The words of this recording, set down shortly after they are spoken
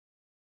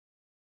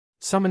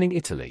Summoning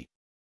Italy.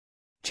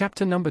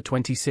 Chapter number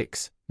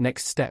 26,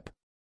 Next Step.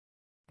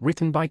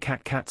 Written by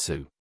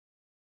Catcatsu.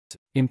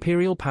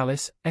 Imperial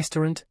Palace,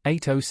 Estorant,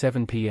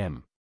 8:07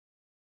 p.m.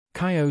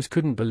 Kaios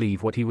couldn't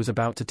believe what he was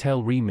about to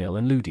tell Remil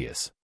and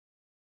Ludius.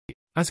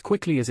 As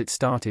quickly as it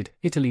started,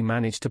 Italy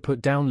managed to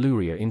put down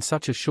Luria in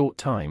such a short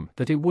time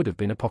that it would have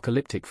been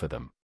apocalyptic for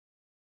them.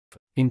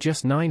 In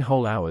just 9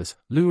 whole hours,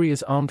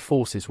 Luria's armed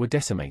forces were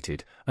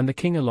decimated, and the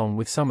king along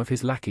with some of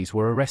his lackeys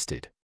were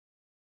arrested.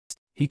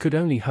 He could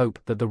only hope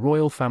that the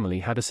royal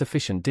family had a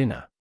sufficient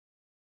dinner.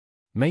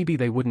 Maybe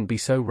they wouldn't be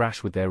so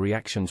rash with their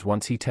reactions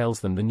once he tells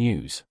them the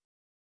news.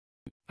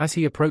 As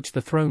he approached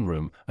the throne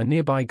room, a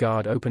nearby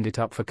guard opened it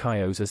up for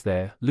Kaios as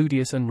there,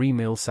 Ludius and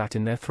Remil sat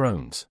in their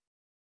thrones.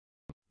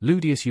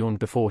 Ludius yawned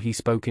before he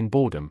spoke in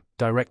boredom,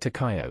 direct to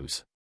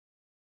Kaios.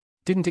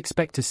 "Didn't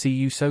expect to see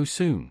you so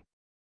soon."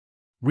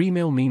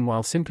 Remil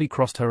meanwhile simply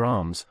crossed her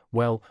arms.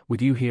 "Well,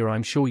 with you here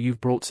I'm sure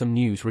you've brought some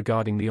news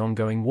regarding the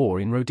ongoing war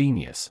in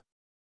Rhodinius.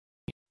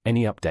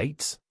 Any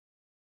updates?"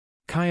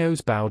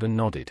 Kaios bowed and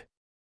nodded.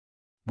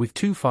 With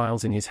 2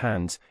 files in his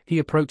hands, he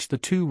approached the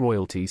 2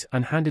 royalties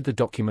and handed the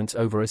documents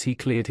over as he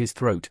cleared his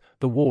throat.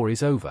 "The war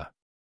is over.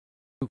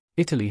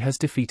 Italy has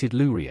defeated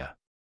Luria."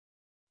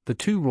 The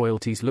 2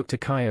 royalties looked at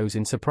Kaios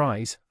in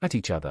surprise, at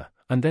each other,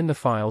 and then the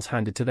files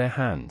handed to their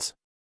hands.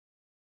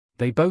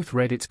 They both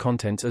read its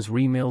contents as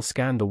Remil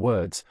scanned the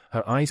words.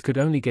 Her eyes could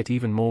only get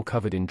even more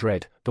covered in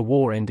dread. The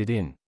war ended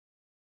in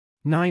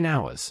 9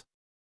 hours.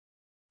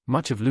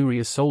 Much of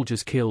Luria's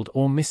soldiers killed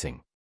or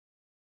missing.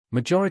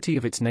 Majority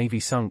of its navy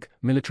sunk,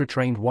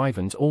 military-trained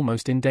wyverns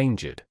almost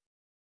endangered.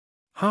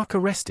 Hark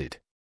arrested.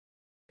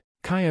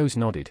 Kaios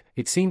nodded.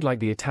 It seemed like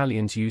the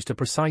Italians used a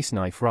precise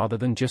knife rather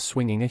than just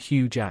swinging a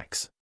huge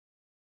axe.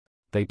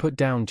 They put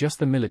down just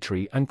the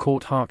military and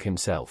caught Hark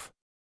himself.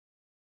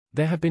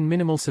 There have been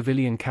minimal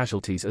civilian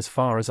casualties as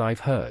far as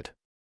I've heard.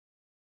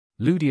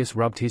 Ludius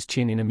rubbed his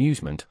chin in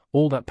amusement.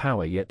 All that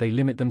power yet they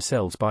limit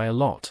themselves by a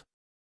lot.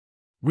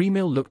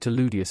 Remil looked to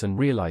Ludius and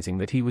realizing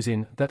that he was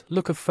in that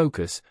look of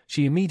focus,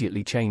 she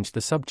immediately changed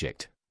the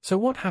subject. "So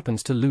what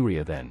happens to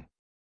Luria then?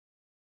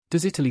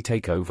 Does Italy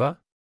take over?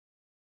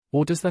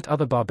 Or does that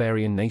other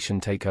barbarian nation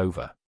take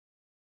over?"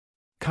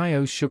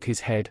 Kaios shook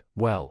his head.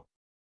 "Well,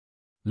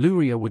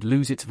 Luria would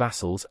lose its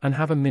vassals and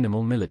have a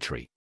minimal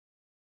military.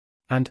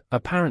 And,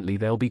 apparently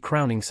they'll be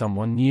crowning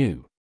someone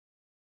new.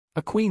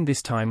 A queen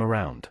this time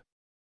around."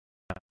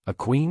 "A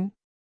queen?"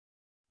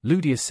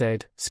 Ludius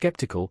said,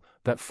 skeptical.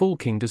 "That fool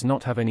king does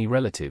not have any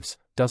relatives,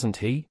 doesn't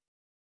he?"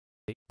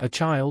 "A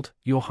child,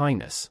 your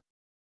highness.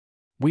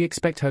 We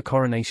expect her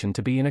coronation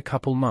to be in a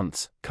couple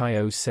months,"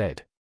 Kaios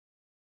said.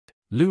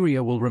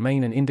 "Luria will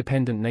remain an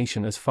independent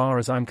nation as far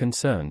as I'm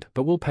concerned,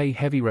 but will pay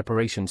heavy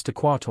reparations to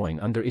Quartoin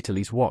under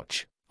Italy's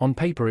watch. On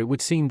paper it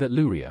would seem that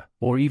Luria,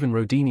 or even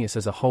Rhodinius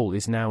as a whole,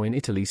 is now in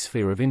Italy's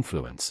sphere of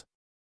influence."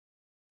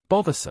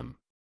 "Bothersome.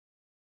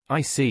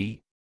 I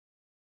see."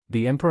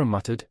 The emperor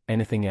muttered.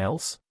 "Anything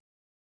else?"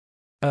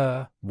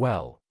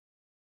 Well.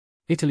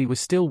 Italy was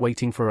still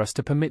waiting for us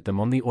to permit them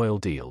on the oil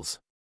deals.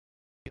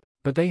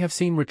 But they have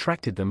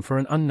retracted them for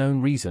an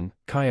unknown reason,"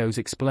 Kaios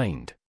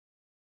explained.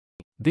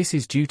 "This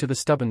is due to the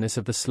stubbornness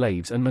of the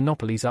slaves and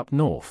monopolies up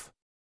north.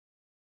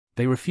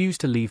 They refuse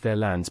to leave their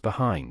lands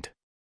behind.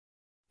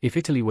 If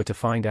Italy were to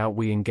find out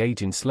we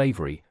engage in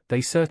slavery,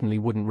 they certainly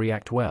wouldn't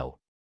react well."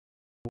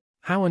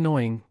 "How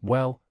annoying."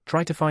 "Well,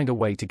 try to find a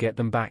way to get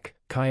them back,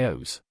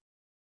 Kaios.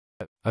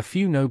 A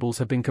few nobles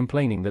have been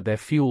complaining that their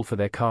fuel for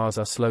their cars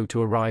are slow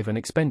to arrive and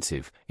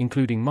expensive,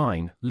 including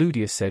mine,"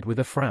 Ludius said with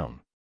a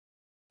frown.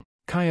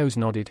 Kaios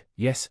nodded.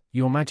 "Yes,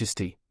 your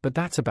majesty, but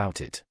that's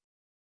about it.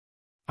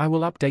 I will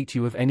update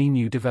you of any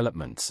new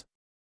developments."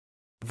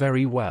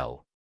 "Very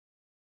well.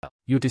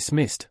 You're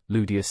dismissed,"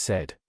 Ludius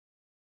said.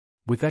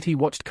 With that he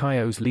watched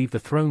Kaios leave the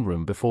throne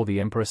room before the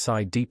emperor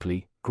sighed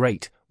deeply.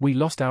 "Great, we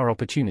lost our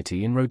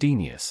opportunity in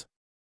Rhodinius.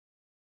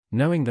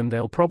 Knowing them,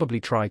 they'll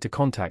probably try to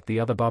contact the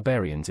other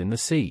barbarians in the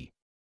sea."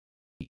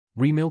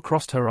 Remil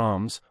crossed her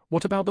arms.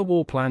 "What about the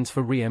war plans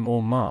for Riem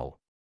or Mal?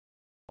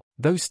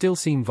 Those still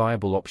seem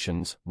viable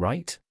options,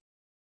 right?"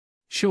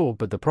 "Sure,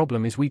 but the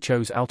problem is we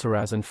chose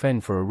Altaraz and Fen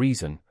for a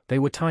reason. They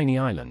were tiny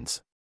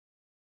islands.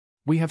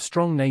 We have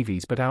strong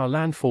navies, but our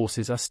land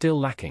forces are still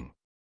lacking.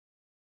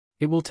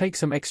 It will take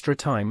some extra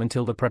time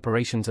until the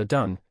preparations are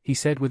done," he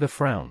said with a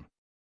frown.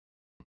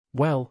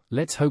 "Well,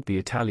 let's hope the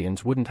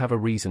Italians wouldn't have a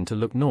reason to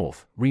look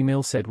north,"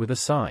 Remil said with a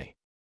sigh.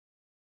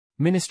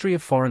 Ministry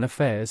of Foreign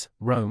Affairs,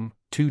 Rome,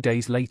 2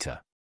 days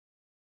later.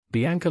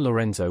 Bianca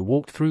Lorenzo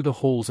walked through the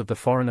halls of the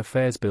Foreign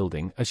Affairs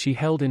building as she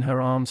held in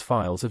her arms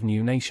files of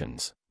new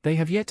nations. They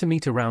have yet to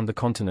meet around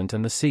the continent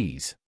and the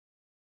seas.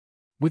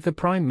 With the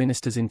Prime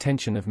Minister's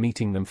intention of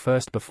meeting them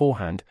first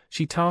beforehand,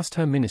 she tasked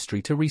her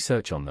ministry to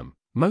research on them,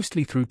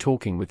 mostly through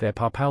talking with their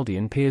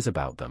Parpaldian peers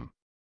about them.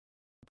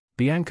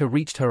 Bianca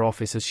reached her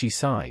office as she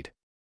sighed.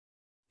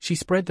 She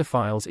spread the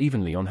files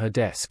evenly on her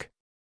desk.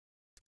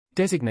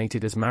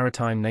 Designated as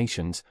maritime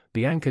nations,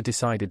 Bianca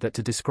decided that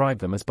to describe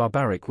them as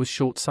barbaric was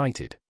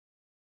short-sighted.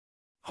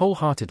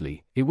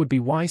 Wholeheartedly, it would be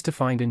wise to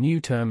find a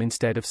new term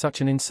instead of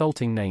such an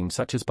insulting name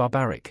such as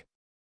barbaric.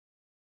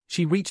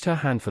 She reached her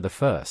hand for the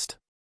first.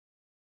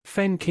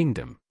 Fen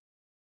Kingdom.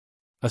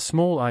 A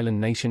small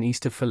island nation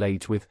east of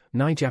Philades with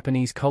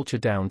Japanese culture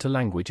down to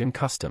language and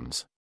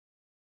customs.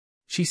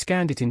 She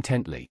scanned it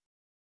intently.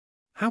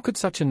 How could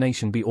such a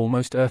nation be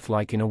almost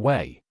Earth-like in a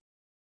way?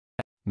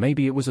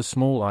 Maybe it was a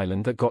small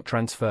island that got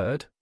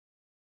transferred?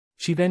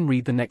 She then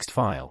read the next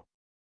file.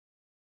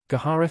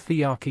 Gahara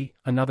Theaki,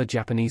 another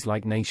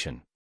Japanese-like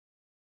nation.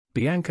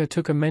 Bianca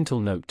took a mental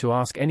note to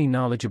ask any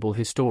knowledgeable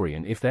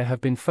historian if there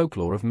have been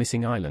folklore of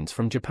missing islands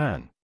from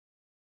Japan.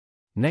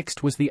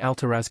 Next was the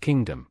Altaraz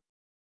Kingdom.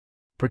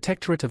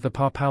 Protectorate of the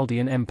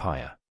Parpaldian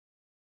Empire.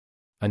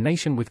 A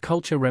nation with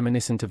culture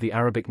reminiscent of the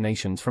Arabic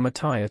nations from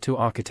attire to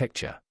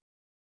architecture.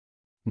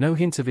 No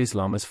hints of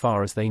Islam as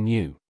far as they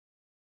knew.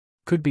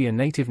 Could be a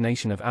native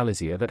nation of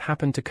Alizia that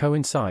happened to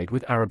coincide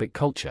with Arabic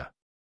culture.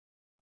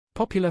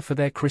 Popular for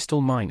their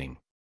crystal mining.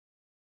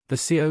 The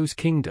Sios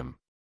Kingdom.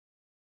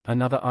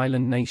 Another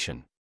island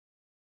nation.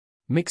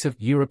 Mix of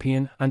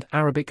European and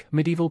Arabic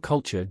medieval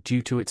culture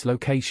due to its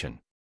location.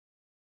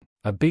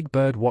 A big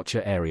bird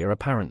watcher area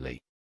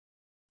apparently.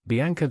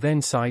 Bianca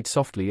then sighed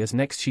softly as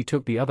next she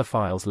took the other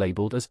files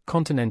labeled as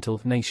continental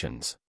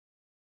nations.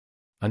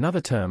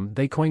 Another term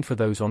they coined for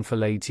those on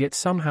Philades yet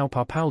somehow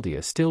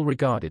Parpaldia still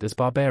regarded as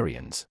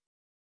barbarians.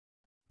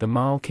 The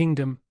Mal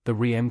Kingdom, the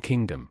Riem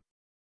Kingdom.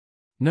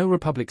 No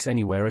republics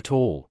anywhere at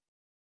all.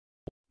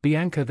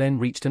 Bianca then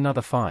reached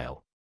another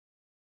file.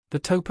 The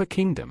Topa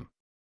Kingdom.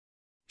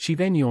 She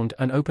then yawned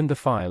and opened the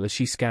file as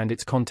she scanned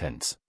its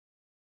contents.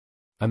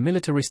 A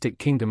militaristic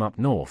kingdom up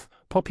north,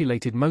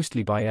 populated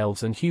mostly by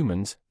elves and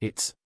humans,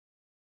 it's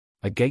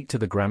a gate to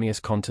the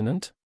Gramius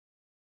continent?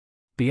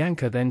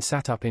 Bianca then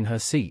sat up in her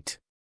seat.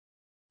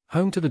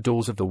 Home to the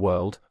doors of the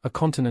world, a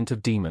continent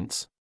of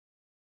demons.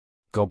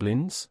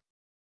 Goblins?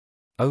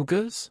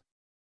 Ogres?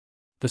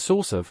 The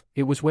source of,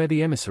 it was where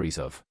the emissaries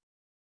of.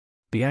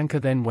 Bianca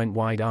then went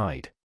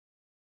wide-eyed.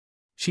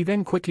 She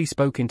then quickly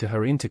spoke into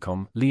her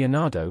intercom,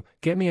 Leonardo,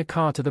 get me a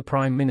car to the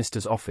Prime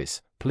Minister's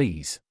office,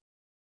 please.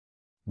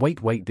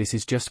 Wait, this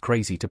is just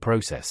crazy to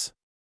process.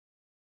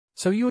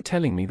 So you're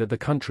telling me that the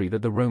country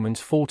that the Romans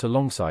fought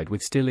alongside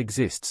with still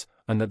exists,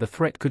 and that the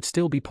threat could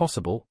still be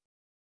possible?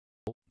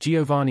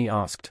 Giovanni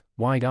asked,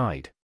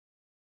 wide-eyed.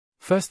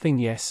 First thing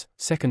yes,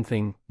 second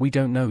thing, we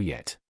don't know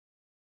yet.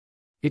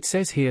 It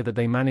says here that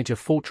they manage a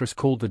fortress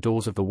called the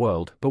Doors of the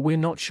World, but we're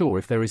not sure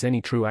if there is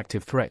any true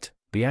active threat,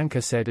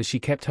 Bianca said as she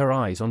kept her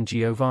eyes on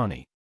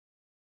Giovanni.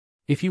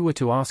 If you were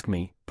to ask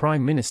me,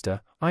 Prime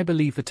Minister, I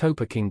believe the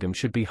Topa Kingdom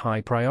should be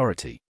high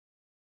priority.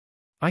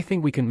 I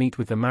think we can meet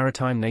with the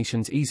maritime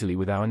nations easily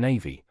with our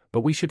navy,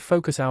 but we should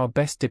focus our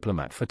best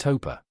diplomat for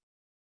Topa.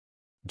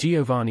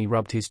 Giovanni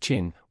rubbed his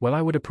chin, well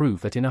I would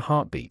approve that in a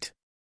heartbeat.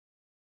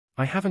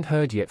 I haven't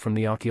heard yet from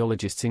the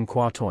archaeologists in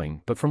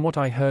Quartoin, but from what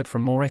I heard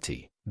from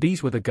Moretti,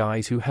 these were the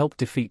guys who helped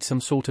defeat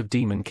some sort of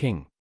demon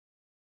king.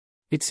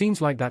 It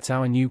seems like that's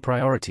our new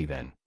priority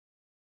then.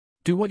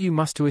 Do what you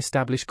must to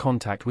establish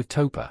contact with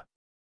Topa.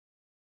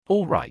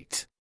 All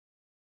right.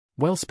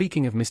 Well,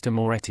 speaking of Mr.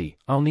 Moretti,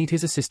 I'll need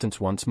his assistance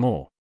once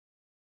more.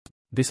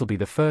 This'll be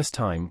the first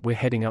time we're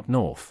heading up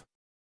north.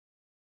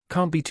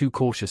 Can't be too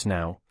cautious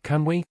now,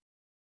 can we?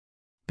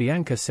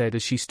 Bianca said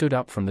as she stood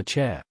up from the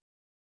chair.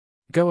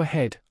 Go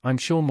ahead, I'm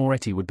sure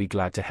Moretti would be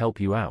glad to help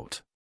you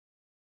out.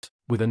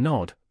 With a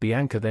nod,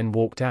 Bianca then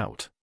walked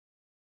out.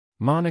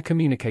 Mana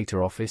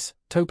Communicator Office,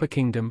 Topa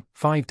Kingdom,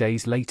 5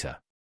 days later.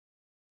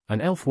 An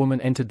elf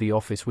woman entered the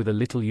office with a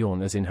little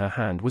yawn as in her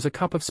hand was a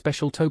cup of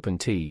special Topan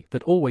tea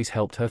that always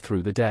helped her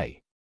through the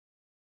day.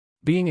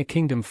 Being a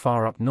kingdom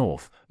far up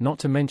north, not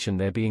to mention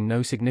there being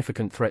no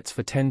significant threats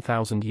for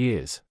 10,000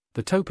 years,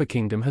 the Topa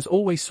Kingdom has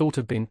always sort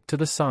of been to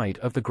the side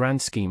of the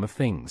grand scheme of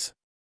things.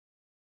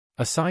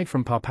 Aside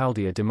from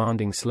Parpaldia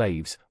demanding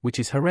slaves, which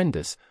is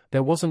horrendous,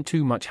 there wasn't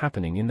too much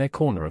happening in their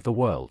corner of the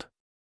world.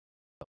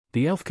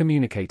 The elf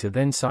communicator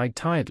then sighed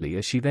tiredly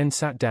as she then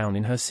sat down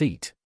in her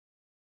seat.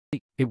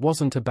 It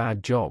wasn't a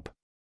bad job.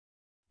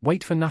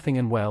 Wait for nothing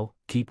and well,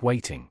 keep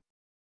waiting.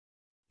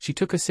 She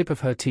took a sip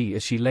of her tea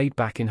as she laid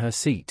back in her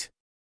seat.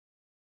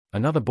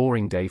 Another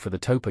boring day for the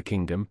Topa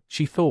Kingdom,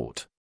 she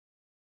thought.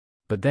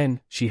 But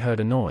then, she heard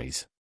a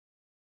noise.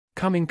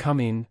 Come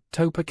in,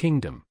 Topa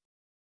Kingdom.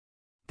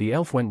 The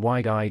elf went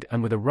wide-eyed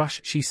and with a rush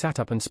she sat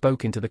up and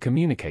spoke into the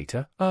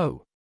communicator,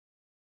 oh.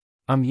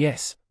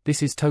 Yes,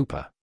 this is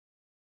Topa.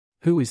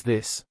 Who is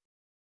this?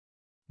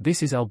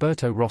 This is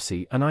Alberto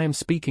Rossi and I am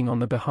speaking on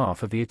the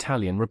behalf of the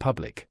Italian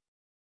Republic.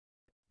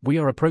 We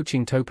are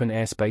approaching Topan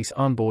airspace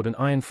on board an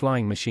iron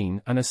flying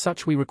machine and as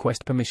such we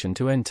request permission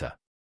to enter.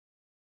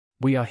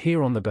 We are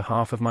here on the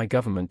behalf of my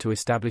government to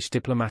establish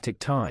diplomatic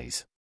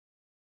ties.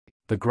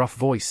 The gruff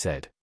voice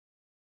said.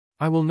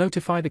 I will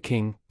notify the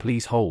king,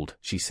 please hold,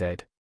 she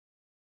said.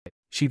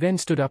 She then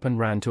stood up and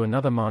ran to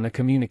another Mana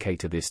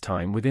communicator this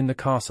time within the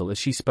castle as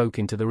she spoke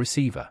into the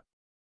receiver.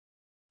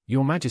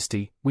 Your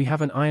Majesty, we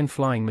have an iron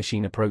flying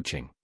machine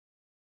approaching.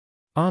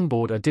 On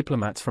board are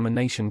diplomats from a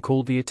nation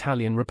called the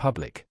Italian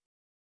Republic.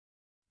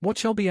 What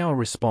shall be our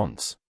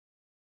response?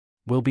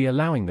 We'll be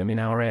allowing them in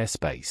our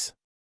airspace.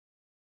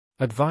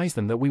 Advise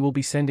them that we will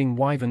be sending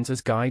wyverns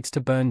as guides to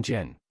burn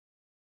Gen.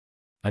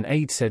 An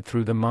aide said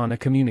through the mana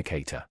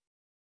communicator.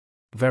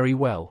 Very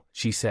well,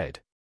 she said.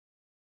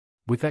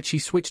 With that she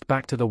switched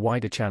back to the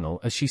wider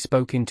channel as she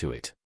spoke into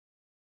it.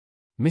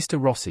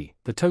 Mr. Rossi,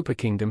 the Topa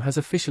Kingdom has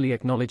officially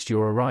acknowledged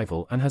your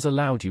arrival and has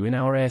allowed you in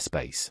our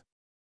airspace.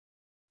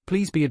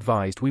 Please be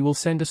advised we will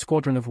send a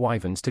squadron of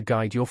wyverns to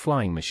guide your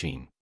flying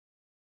machine.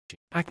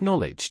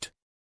 Acknowledged.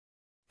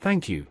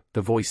 Thank you,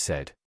 the voice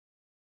said.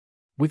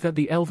 With that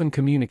the elven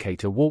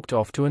communicator walked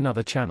off to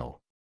another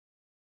channel.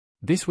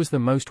 This was the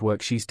most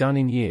work she's done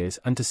in years,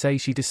 and to say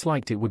she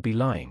disliked it would be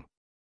lying.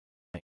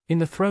 In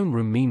the throne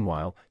room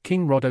meanwhile,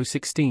 King Rodo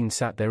 16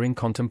 sat there in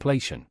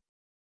contemplation.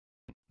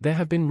 There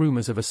have been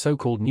rumors of a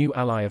so-called new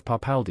ally of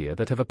Parpaldia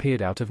that have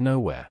appeared out of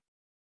nowhere.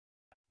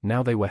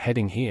 Now they were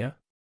heading here?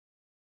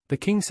 The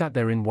king sat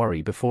there in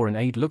worry before an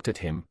aide looked at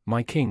him.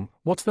 My king,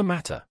 what's the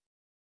matter?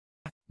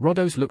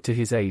 Rodos looked to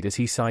his aide as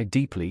he sighed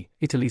deeply.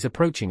 Italy's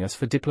approaching us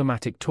for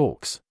diplomatic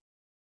talks.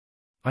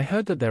 I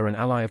heard that they're an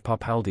ally of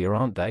Parpaldia,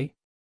 aren't they?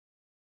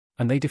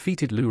 And they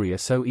defeated Luria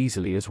so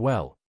easily as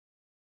well.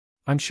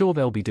 I'm sure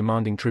they'll be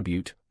demanding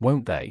tribute,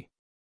 won't they?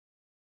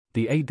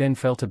 The aide then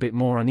felt a bit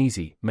more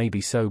uneasy.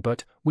 Maybe so,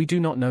 but we do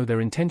not know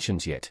their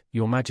intentions yet,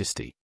 Your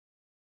Majesty.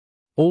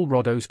 All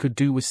Rodos could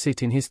do was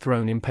sit in his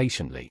throne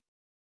impatiently.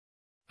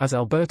 As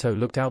Alberto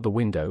looked out the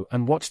window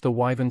and watched the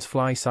wyverns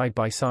fly side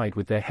by side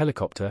with their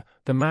helicopter,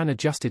 the man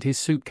adjusted his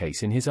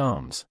suitcase in his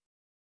arms.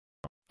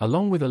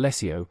 Along with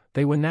Alessio,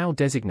 they were now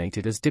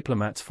designated as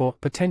diplomats for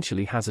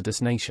potentially hazardous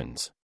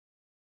nations.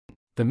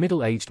 The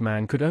middle-aged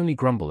man could only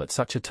grumble at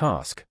such a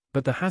task,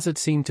 but the hazard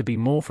seemed to be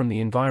more from the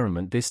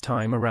environment this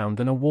time around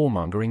than a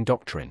warmongering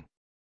doctrine.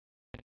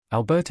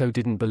 Alberto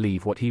didn't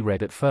believe what he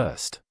read at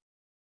first.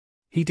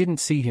 He didn't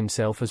see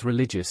himself as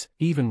religious,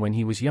 even when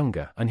he was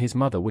younger and his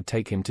mother would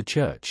take him to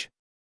church.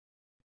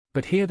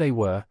 But here they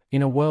were,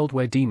 in a world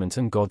where demons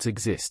and gods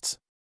exists.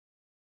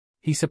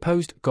 He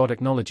supposed God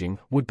acknowledging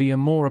would be a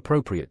more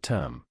appropriate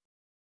term.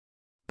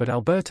 But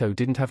Alberto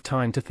didn't have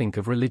time to think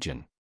of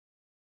religion.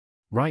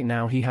 Right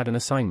now he had an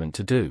assignment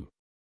to do.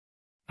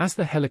 As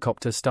the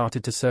helicopter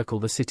started to circle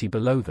the city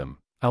below them,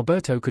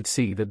 Alberto could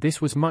see that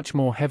this was much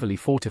more heavily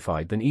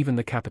fortified than even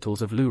the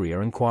capitals of Luria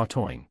and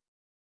Quartoin.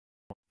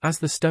 As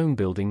the stone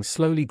buildings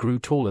slowly grew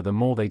taller the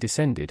more they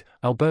descended,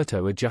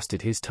 Alberto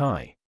adjusted his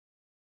tie.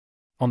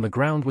 On the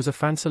ground was a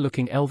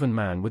fancy-looking elven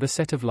man with a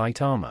set of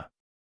light armor.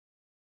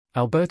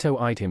 Alberto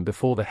eyed him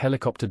before the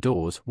helicopter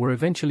doors were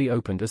eventually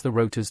opened as the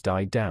rotors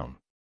died down.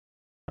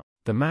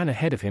 The man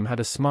ahead of him had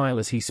a smile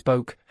as he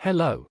spoke.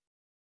 Hello.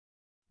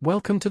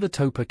 Welcome to the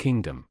Topa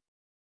Kingdom.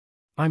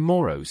 I'm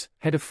Moros,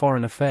 head of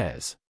foreign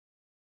affairs.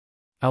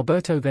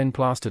 Alberto then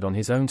plastered on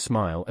his own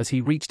smile as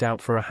he reached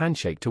out for a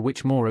handshake, to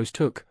which Moros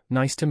took.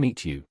 Nice to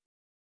meet you.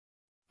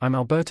 I'm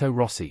Alberto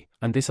Rossi,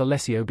 and this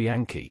Alessio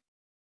Bianchi.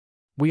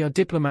 We are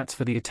diplomats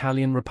for the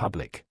Italian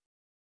Republic.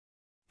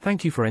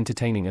 Thank you for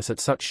entertaining us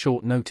at such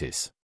short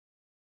notice.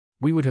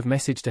 We would have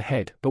messaged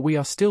ahead, but we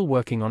are still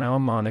working on our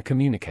mana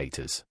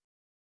communicators.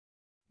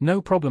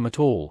 No problem at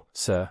all,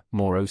 sir,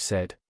 Moros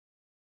said.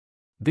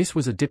 This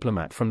was a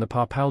diplomat from the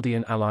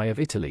Parpaldian ally of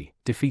Italy,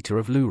 defeater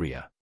of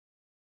Luria.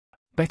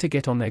 Better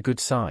get on their good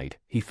side,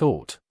 he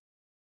thought.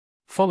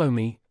 Follow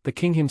me, the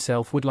king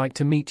himself would like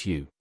to meet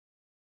you.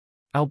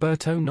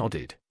 Alberto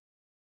nodded.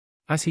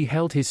 As he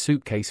held his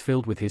suitcase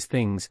filled with his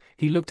things,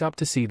 he looked up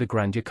to see the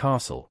grandeur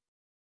castle.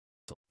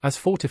 As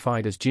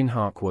fortified as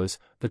Jinhark was,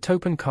 the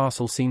Topan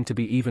castle seemed to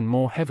be even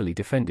more heavily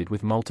defended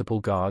with multiple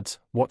guards,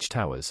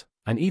 watchtowers,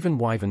 and even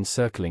wyverns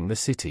circling the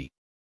city.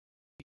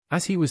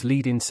 As he was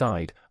led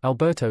inside,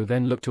 Alberto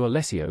then looked to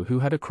Alessio, who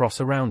had a cross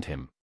around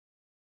him.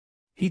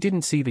 He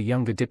didn't see the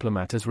younger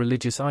diplomat as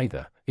religious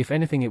either. If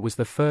anything, it was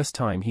the first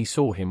time he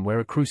saw him wear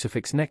a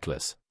crucifix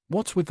necklace.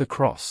 What's with the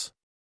cross?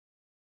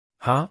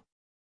 Huh?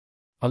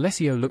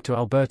 Alessio looked to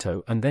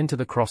Alberto and then to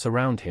the cross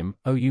around him.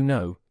 Oh, you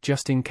know,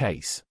 just in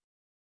case.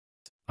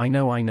 I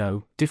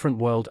know, different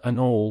world and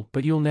all,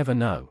 but you'll never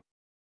know.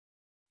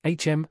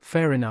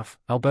 Fair enough,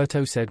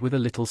 Alberto said with a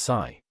little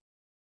sigh.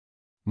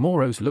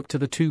 Moros looked to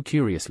the two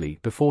curiously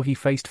before he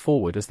faced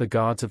forward as the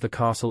guards of the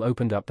castle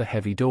opened up the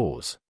heavy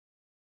doors.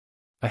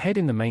 Ahead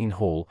in the main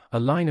hall, a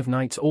line of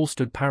knights all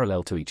stood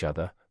parallel to each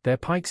other, their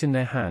pikes in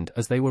their hand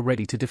as they were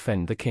ready to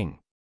defend the king.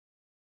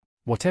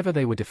 Whatever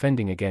they were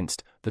defending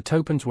against, the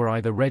Topans were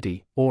either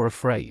ready or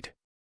afraid.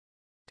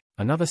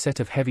 Another set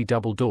of heavy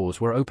double doors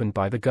were opened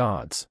by the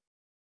guards.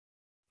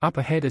 Up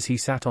ahead as he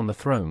sat on the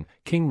throne,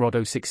 King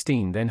Rodo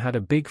 16 then had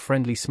a big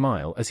friendly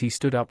smile as he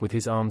stood up with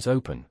his arms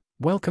open.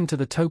 Welcome to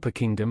the Topa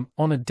Kingdom,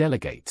 honored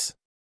delegates.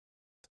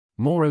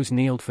 Moros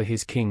kneeled for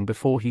his king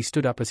before he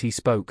stood up as he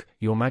spoke.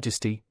 Your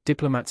Majesty,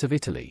 diplomats of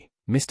Italy,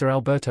 Mr.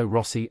 Alberto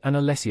Rossi and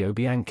Alessio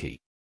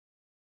Bianchi.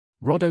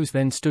 Rodos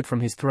then stood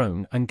from his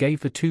throne and gave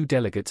the two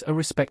delegates a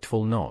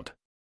respectful nod.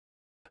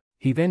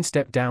 He then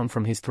stepped down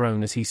from his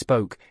throne as he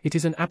spoke. It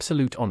is an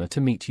absolute honor to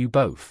meet you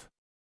both.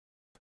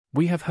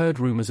 We have heard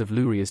rumors of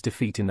Luria's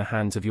defeat in the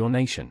hands of your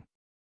nation.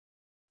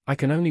 I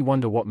can only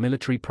wonder what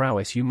military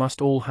prowess you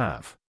must all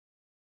have.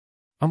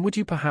 Would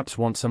you perhaps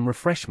want some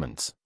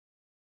refreshments?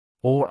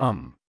 Or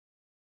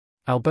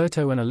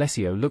Alberto and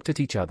Alessio looked at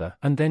each other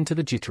and then to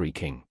the jittery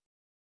king.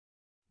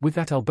 With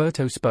that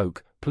Alberto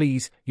spoke,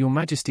 "Please, your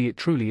majesty, it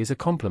truly is a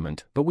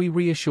compliment, but we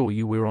reassure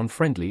you we're on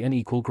friendly and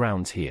equal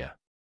grounds here.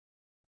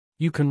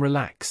 You can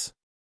relax."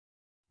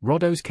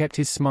 Rhodos kept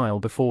his smile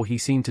before he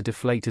seemed to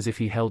deflate as if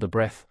he held a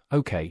breath.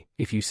 "Okay,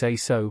 if you say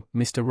so,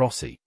 Mr.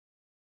 Rossi.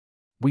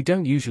 We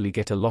don't usually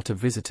get a lot of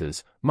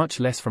visitors, much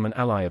less from an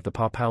ally of the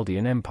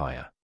Parpaldian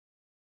Empire.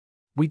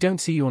 We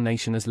don't see your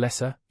nation as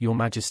lesser, your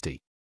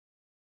majesty.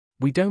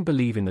 We don't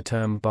believe in the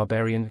term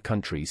barbarian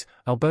countries,"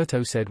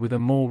 Alberto said with a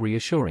more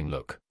reassuring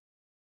look.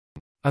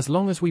 "As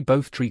long as we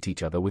both treat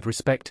each other with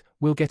respect,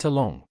 we'll get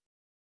along."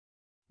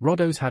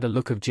 Rhodos had a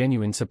look of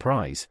genuine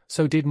surprise,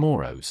 so did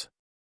Moros.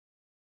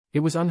 It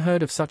was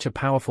unheard of such a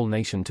powerful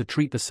nation to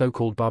treat the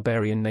so-called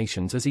barbarian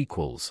nations as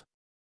equals.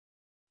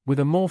 With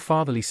a more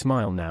fatherly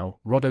smile now,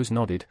 Rhodos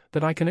nodded,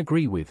 "That I can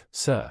agree with,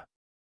 sir.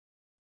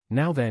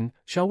 Now then,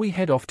 shall we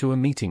head off to a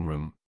meeting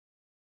room?"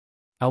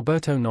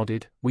 Alberto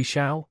nodded, "We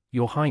shall,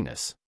 your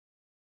highness."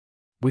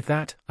 With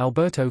that,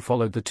 Alberto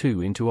followed the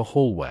two into a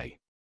hallway.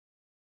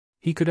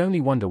 He could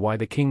only wonder why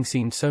the king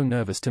seemed so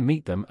nervous to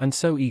meet them and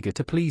so eager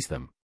to please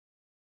them.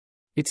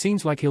 It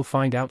seems like he'll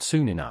find out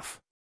soon enough.